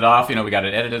sent it off, we got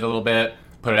it edited a little bit,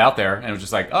 put it out there, and it was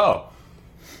just like, oh.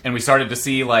 And we started to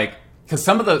see like, because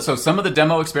some of the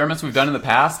demo experiments we've done in the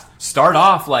past start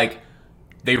off like,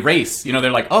 they race,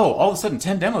 they're like, oh, all of a sudden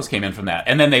 10 demos came in from that.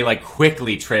 And then they like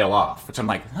quickly trail off, which I'm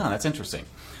like, that's interesting.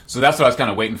 So that's what I was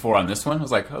kind of waiting for on this one. I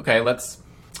was like, okay,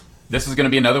 this is going to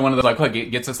be another one of those, like, look,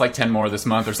 it gets us like 10 more this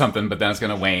month or something, but then it's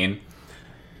going to wane.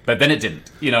 But then it didn't,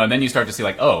 and then you start to see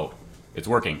like, oh, it's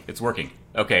working.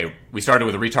 Okay, we started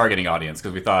with a retargeting audience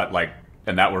because we thought like,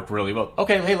 and that worked really well.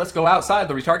 Okay, hey, let's go outside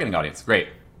the retargeting audience. Great,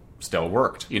 still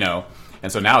worked,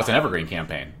 And so now it's an evergreen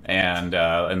campaign, and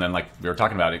then like we were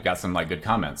talking about, it got some like good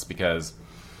comments because,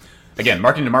 again,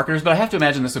 marketing to marketers. But I have to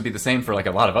imagine this would be the same for like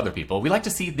a lot of other people. We like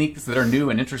to see things that are new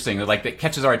and interesting, that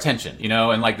catches our attention,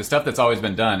 and like the stuff that's always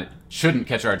been done shouldn't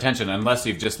catch our attention unless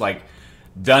you've just like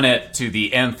done it to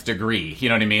the nth degree. You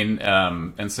know what I mean?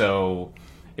 And so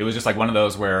it was just like one of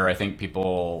those where I think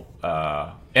people,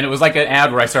 and it was like an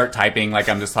ad where I start typing, like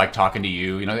I'm just like talking to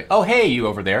you, like, oh, hey, you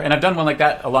over there. And I've done one like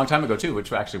that a long time ago too,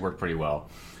 which actually worked pretty well.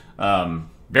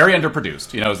 Very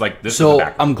underproduced, it was like this. So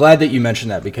I'm glad that you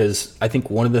mentioned that because I think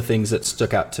one of the things that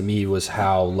stuck out to me was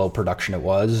how low production it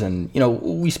was. And,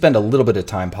 we spend a little bit of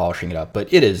time polishing it up,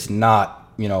 but it is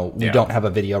not, we don't have a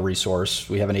video resource.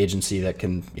 We have an agency that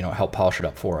can, help polish it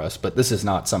up for us, but this is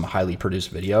not some highly produced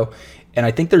video. And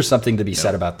I think there's something to be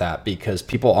said about that because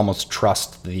people almost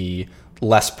trust the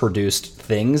less produced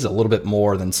things a little bit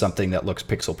more than something that looks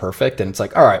pixel perfect. And it's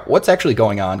like, all right, what's actually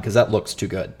going on? Because that looks too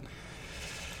good.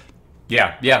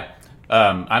 Yeah.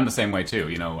 I'm the same way too.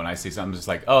 When I see something, just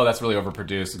like, oh, that's really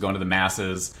overproduced, going to the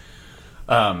masses.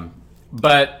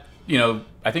 But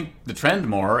I think the trend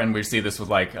more, and we see this with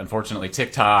like, unfortunately,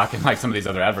 TikTok and like some of these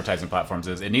other advertising platforms,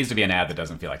 is it needs to be an ad that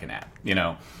doesn't feel like an ad.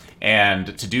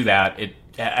 And to do that, it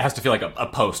has to feel like a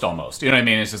post almost. You know what I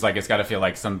mean? It's just like it's got to feel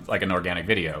like an organic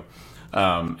video,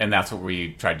 and that's what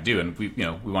we tried to do. And we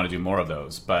want to do more of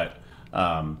those. But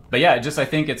yeah, I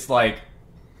think it's like,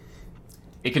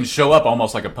 it can show up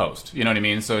almost like a post. You know what I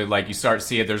mean? So like you start to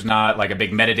see it. There's not like a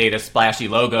big metadata splashy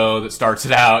logo that starts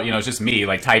it out. It's just me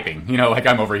like typing. Like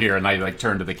I'm over here and I like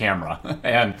turn to the camera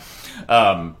and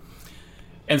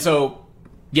so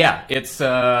yeah, it's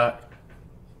and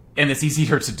it's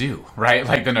easier to do, right?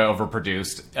 Like than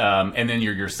overproduced. And then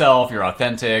you're yourself. You're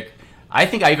authentic. I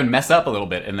think I even mess up a little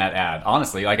bit in that ad.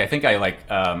 Honestly, like I think I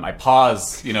I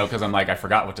pause, because I'm like I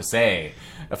forgot what to say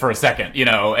for a second, and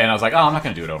I was like, oh, I'm not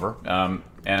going to do it over.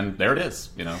 And there it is,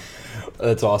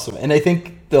 That's awesome. And I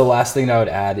think the last thing I would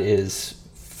add is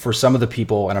for some of the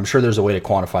people, and I'm sure there's a way to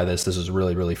quantify this. This is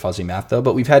really, really fuzzy math though,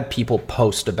 but we've had people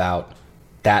post about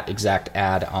that exact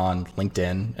ad on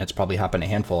LinkedIn. It's probably happened a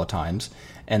handful of times.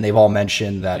 And they've all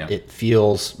mentioned that it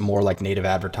feels more like native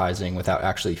advertising without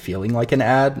actually feeling like an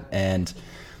ad. And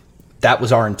that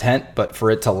was our intent, but for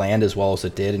it to land as well as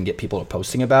it did and get people to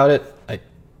posting about it,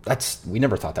 we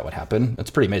never thought that would happen. That's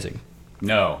pretty amazing.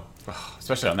 No,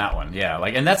 especially on that one. Yeah,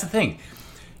 like, and that's the thing.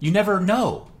 You never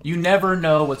know. You never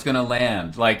know what's going to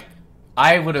land. Like,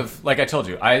 I would have, like I told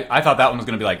you, I thought that one was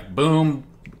going to be like boom,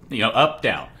 up,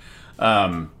 down.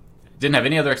 Didn't have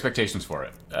any other expectations for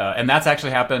it. And that's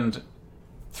actually happened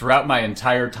throughout my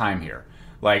entire time here.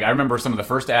 Like, I remember some of the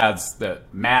first ads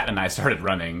that Matt and I started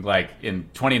running, like in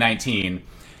 2019,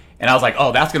 and I was like,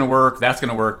 oh, that's going to work. That's going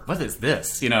to work. What is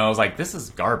this? I was like, this is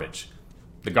garbage.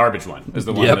 The garbage one is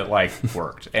the one that like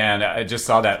worked. And I just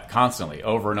saw that constantly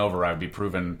over and over. I would be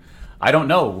proven. I don't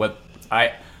know what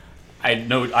I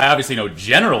know. I obviously know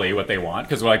generally what they want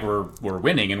because like we're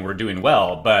winning and we're doing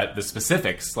well. But the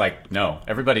specifics, like, no,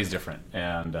 everybody's different,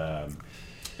 and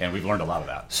we've learned a lot of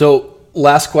that. So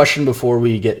last question before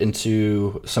we get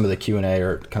into some of the Q&A,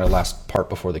 or kind of last part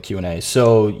before the Q&A.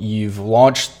 So you've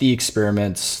launched the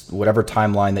experiments, whatever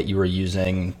timeline that you were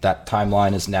using, that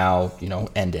timeline is now,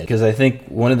 ended. Because I think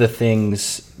one of the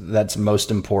things that's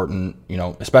most important,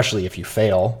 especially if you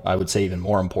fail, I would say even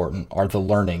more important, are the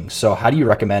learnings. So how do you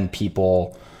recommend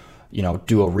people,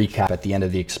 do a recap at the end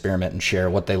of the experiment and share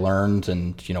what they learned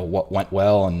and, what went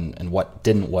well and what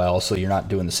didn't well, so you're not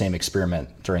doing the same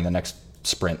experiment during the next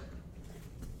sprint?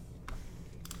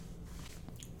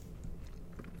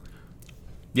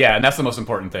 Yeah, and that's the most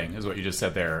important thing, is what you just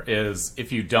said there, is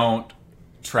if you don't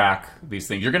track these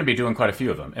things, you're going to be doing quite a few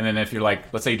of them. And then if you're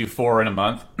like, let's say you do 4 in a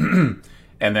month, and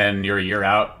then you're a year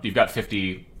out, you've got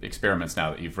 50 experiments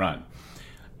now that you've run.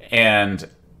 And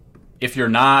if you're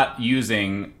not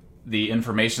using the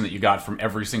information that you got from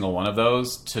every single one of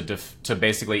those to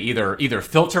basically either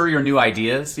filter your new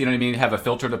ideas, you know what I mean, have a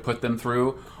filter to put them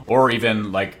through, or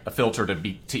even like a filter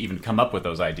to even come up with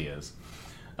those ideas,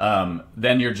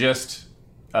 then you're just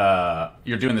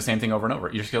you're doing the same thing over and over.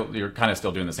 You're kind of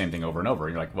still doing the same thing over and over.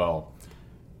 You're like, well,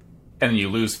 and then you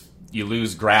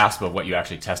lose grasp of what you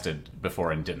actually tested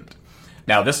before and didn't.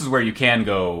 Now, this is where you can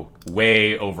go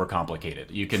way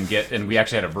overcomplicated. You can get, and we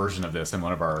actually had a version of this in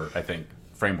one of our, I think,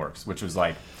 frameworks, which was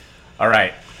like, all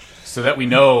right, so that we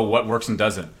know what works and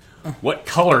doesn't, what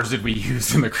colors did we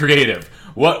use in the creative?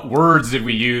 What words did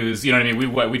we use? You know what I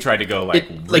mean? We tried to go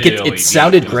it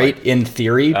sounded great in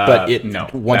theory, but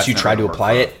once you tried to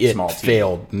apply it, it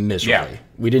failed miserably. Yeah.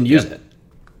 We didn't use it.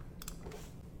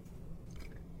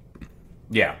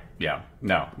 Yeah.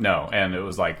 No. And it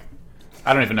was like,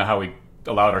 I don't even know how we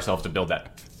allowed ourselves to build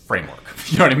that framework.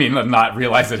 You know what I mean? Not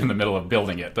realize it in the middle of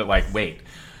building it, but like, wait.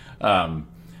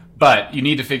 But you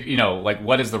need to figure, like,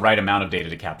 what is the right amount of data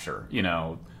to capture?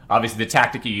 Obviously the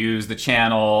tactic you use, the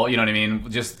channel, you know what I mean?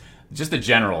 Just the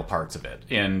general parts of it.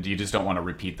 And you just don't want to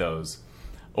repeat those.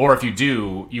 Or if you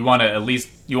do, you want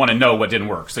to know what didn't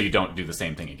work so you don't do the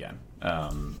same thing again.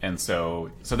 And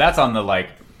so that's on the like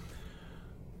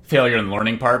failure and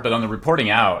learning part. But on the reporting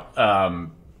out,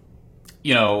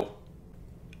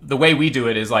 the way we do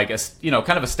it is like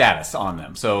kind of a status on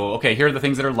them. So, okay, here are the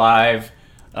things that are live.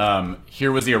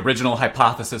 Here was the original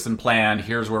hypothesis and plan.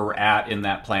 Here's where we're at in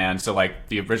that plan. So like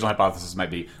the original hypothesis might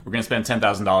be, we're going to spend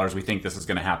 $10,000. We think this is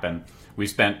going to happen. We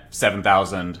spent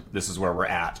 $7,000. This is where we're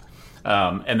at.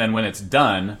 And then when it's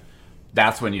done,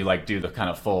 that's when you like do the kind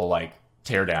of full like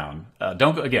tear down.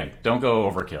 Don't go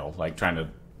overkill, like trying to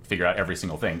figure out every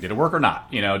single thing. Did it work or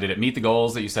not? Did it meet the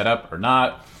goals that you set up or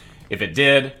not? If it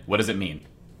did, what does it mean?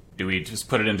 Do we just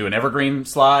put it into an evergreen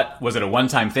slot? Was it a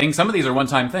one-time thing? Some of these are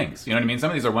one-time things. You know what I mean? Some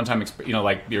of these are one-time,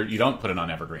 like you don't put it on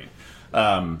evergreen.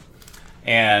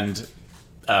 And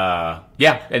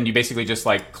you basically just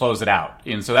like close it out.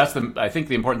 And so that's I think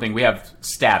the important thing. We have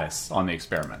status on the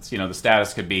experiments. The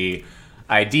status could be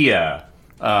idea,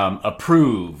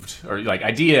 approved, or like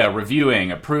idea,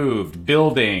 reviewing, approved,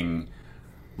 building,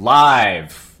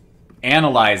 live,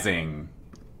 analyzing,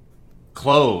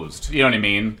 closed. You know what I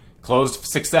mean? Closed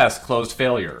success, closed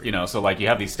failure, so like you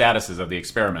have these statuses of the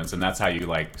experiments, and that's how you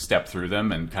like step through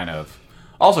them and kind of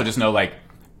also just know like,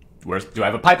 where do I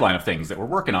have a pipeline of things that we're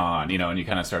working on, and you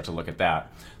kind of start to look at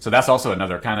that. So that's also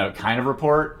another kind of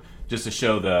report, just to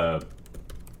show the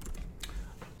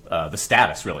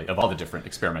status really of all the different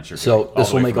experiments you're doing. So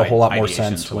this will make a whole lot more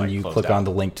sense when you click on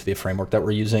the link to the framework that we're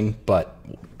using, but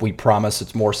we promise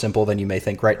it's more simple than you may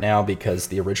think right now, because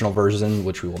the original version,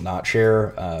 which we will not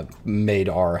share, made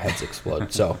our heads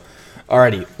explode. So,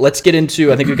 alrighty, let's get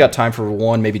into, I think we've got time for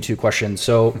one, maybe two questions.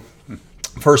 So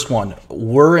first one,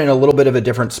 we're in a little bit of a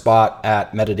different spot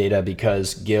at Metadata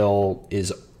because Gil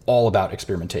is all about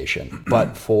experimentation.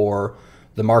 But for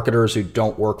the marketers who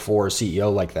don't work for a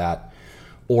CEO like that,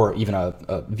 or even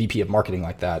a VP of marketing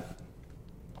like that,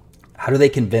 how do they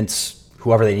convince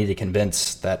whoever they need to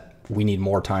convince that we need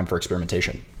more time for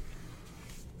experimentation?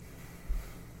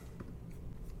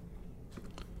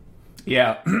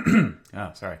 Yeah.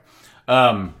 Oh, sorry.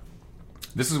 Um,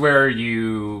 this is where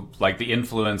you like the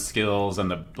influence skills and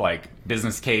the like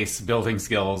business case building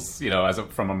skills,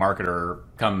 from a marketer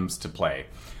comes to play.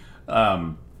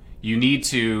 You need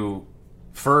to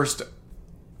first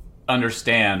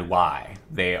understand why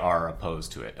they are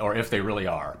opposed to it, or if they really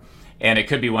are. And it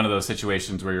could be one of those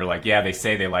situations where you're like, yeah, they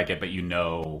say they like it, but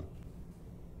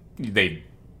they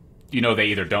they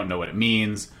either don't know what it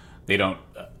means, they don't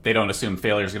assume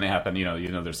failure is going to happen.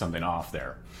 There's something off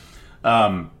there.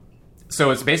 So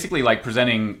it's basically like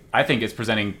I think it's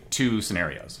presenting two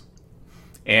scenarios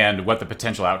and what the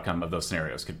potential outcome of those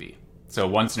scenarios could be. So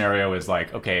one scenario is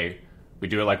like, okay, we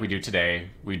do it like we do today.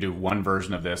 We do one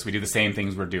version of this. We do the same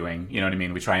things we're doing. You know what I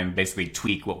mean? We try and basically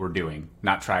tweak what we're doing,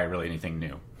 not try really anything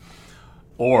new.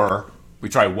 Or we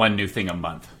try one new thing a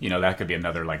month. That could be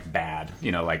another like bad,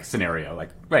 like scenario. Like,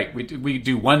 right, we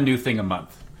do one new thing a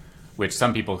month, which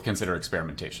some people consider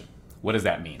experimentation. What does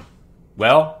that mean?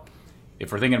 Well,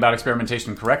 if we're thinking about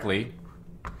experimentation correctly,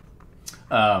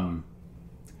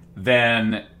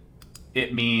 then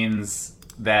it means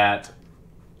that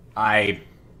I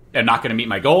am not going to meet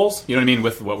my goals,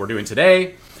 with what we're doing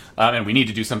today, and we need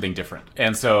to do something different.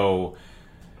 And so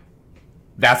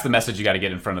that's the message you got to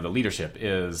get in front of the leadership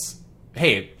is,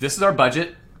 hey, this is our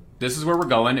budget. This is where we're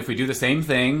going. If we do the same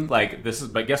thing, but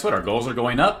guess what? Our goals are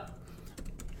going up,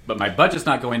 but my budget's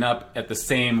not going up at the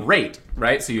same rate,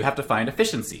 right? So you have to find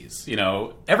efficiencies.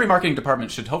 Every marketing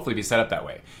department should hopefully be set up that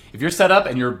way. If you're set up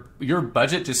and your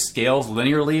budget just scales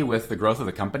linearly with the growth of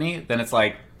the company, then it's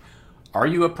like, are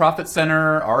you a profit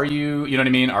center? Are you, you know what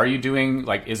I mean? Are you doing,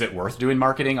 is it worth doing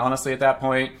marketing, honestly, at that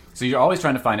point? So you're always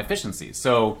trying to find efficiencies.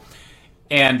 So,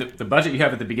 and the budget you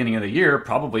have at the beginning of the year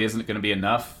probably isn't going to be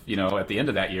enough, at the end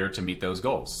of that year to meet those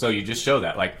goals. So you just show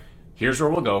that, here's where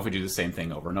we'll go if we do the same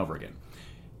thing over and over again.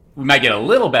 We might get a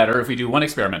little better if we do one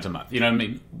experiment a month. You know what I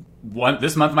mean?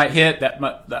 This month might hit, that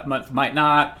month might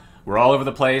not. We're all over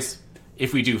the place.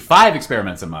 If we do 5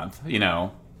 experiments a month,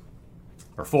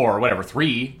 or 4, or whatever,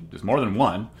 3, there's more than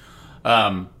one.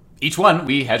 Each one,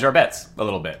 we hedge our bets a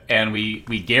little bit, and we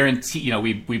guarantee,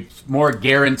 we more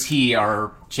guarantee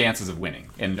our chances of winning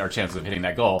and our chances of hitting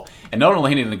that goal, and not only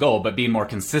hitting the goal, but being more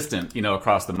consistent,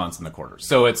 across the months and the quarters.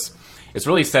 So it's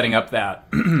really setting up that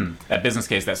that business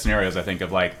case, that scenarios, I think,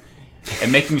 of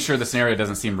and making sure the scenario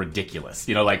doesn't seem ridiculous.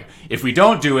 If we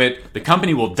don't do it, the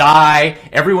company will die,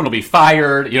 everyone will be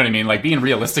fired. You know what I mean? Being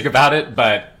realistic about it,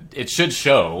 but it should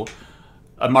show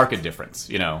a market difference,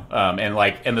 and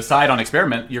the side on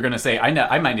experiment, you're going to say,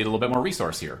 I might need a little bit more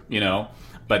resource here,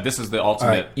 but this is the ultimate.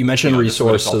 All right. You mentioned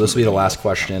resource, so this will be the last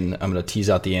question. I'm going to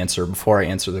tease out the answer before I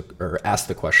ask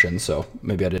the question. So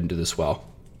maybe I didn't do this well.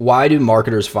 Why do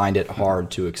marketers find it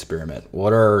hard to experiment?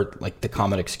 What are the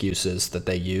common excuses that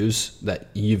they use that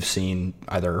you've seen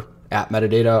either at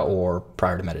Metadata or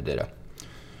prior to Metadata?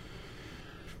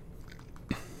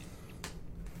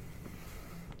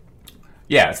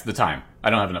 Yeah, it's the time. I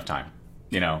don't have enough time,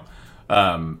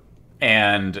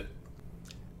 and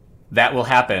that will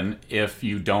happen if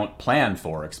you don't plan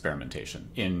for experimentation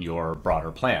in your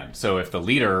broader plan. So if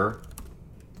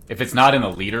it's not in the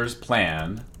leader's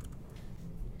plan,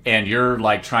 and you're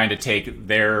trying to take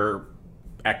their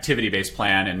activity-based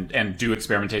plan and do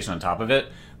experimentation on top of it,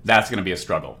 that's going to be a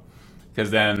struggle, because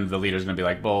then the leader's going to be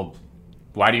like, well,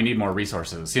 why do you need more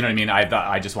resources? You know what I mean? I thought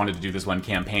I just wanted to do this one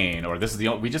campaign, or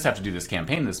we just have to do this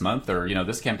campaign this month, or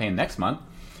this campaign next month.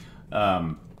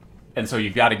 And so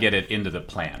you've got to get it into the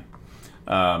plan.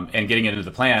 And getting it into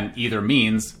the plan either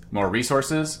means more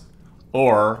resources,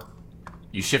 or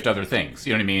you shift other things.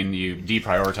 You know what I mean? You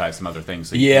deprioritize some other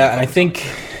things. Yeah, and I think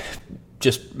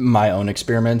just my own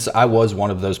experiments, I was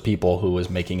one of those people who was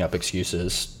making up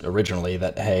excuses originally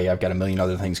that, hey, I've got a million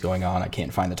other things going on, I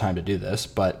can't find the time to do this.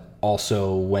 But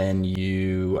also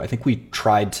I think we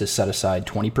tried to set aside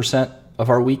 20% of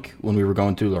our week when we were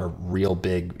going through our real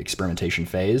big experimentation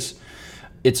phase.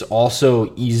 It's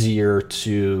also easier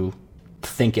to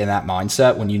think in that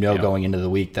mindset when going into the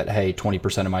week that, hey,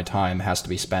 20% of my time has to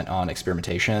be spent on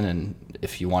experimentation. And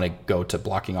if you want to go to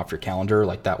blocking off your calendar,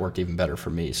 that worked even better for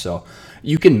me. So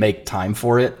you can make time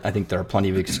for it. I think there are plenty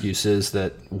of excuses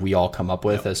that we all come up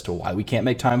with as to why we can't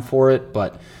make time for it.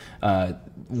 But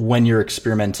when you're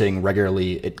experimenting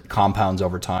regularly, it compounds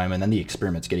over time, and then the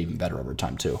experiments get even better over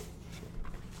time too.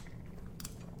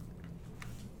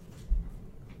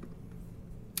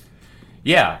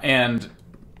 Yeah, and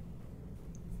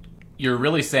you're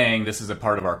really saying this is a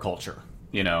part of our culture,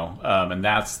 and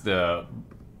that's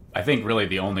I think really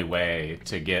the only way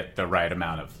to get the right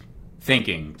amount of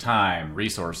thinking, time,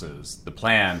 resources, the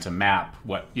plan to map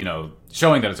what,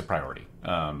 showing that it's a priority.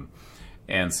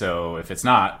 And so if it's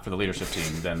not for the leadership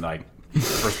team, then like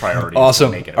first priority Awesome.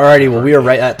 is to make it. Alrighty, well, we are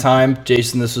right at time.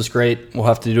 Jason, this was great. We'll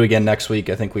have to do it again next week.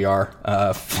 I think we are.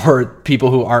 For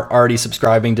people who aren't already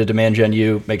subscribing to Demand Gen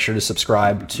U, make sure to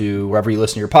subscribe to wherever you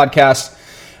listen to your podcast.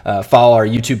 Follow our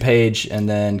YouTube page, and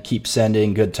then keep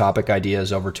sending good topic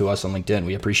ideas over to us on LinkedIn.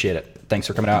 We appreciate it. Thanks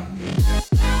for coming out.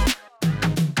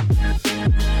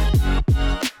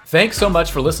 Thanks so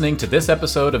much for listening to this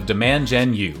episode of Demand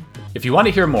Gen U. If you want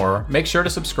to hear more, make sure to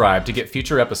subscribe to get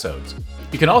future episodes.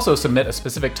 You can also submit a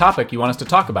specific topic you want us to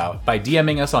talk about by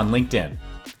DMing us on LinkedIn.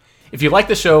 If you like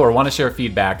the show or want to share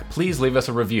feedback, please leave us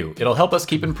a review. It'll help us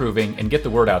keep improving and get the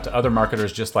word out to other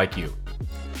marketers just like you.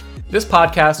 This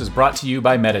podcast is brought to you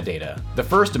by Metadata, the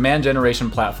first demand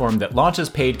generation platform that launches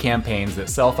paid campaigns that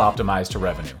self-optimize to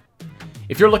revenue.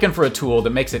 If you're looking for a tool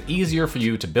that makes it easier for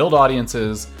you to build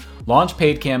audiences, launch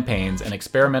paid campaigns, and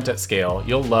experiment at scale,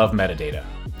 you'll love Metadata.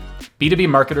 B2B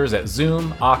marketers at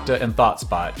Zoom, Okta, and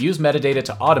ThoughtSpot use Metadata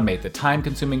to automate the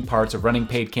time-consuming parts of running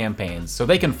paid campaigns so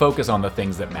they can focus on the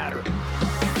things that matter.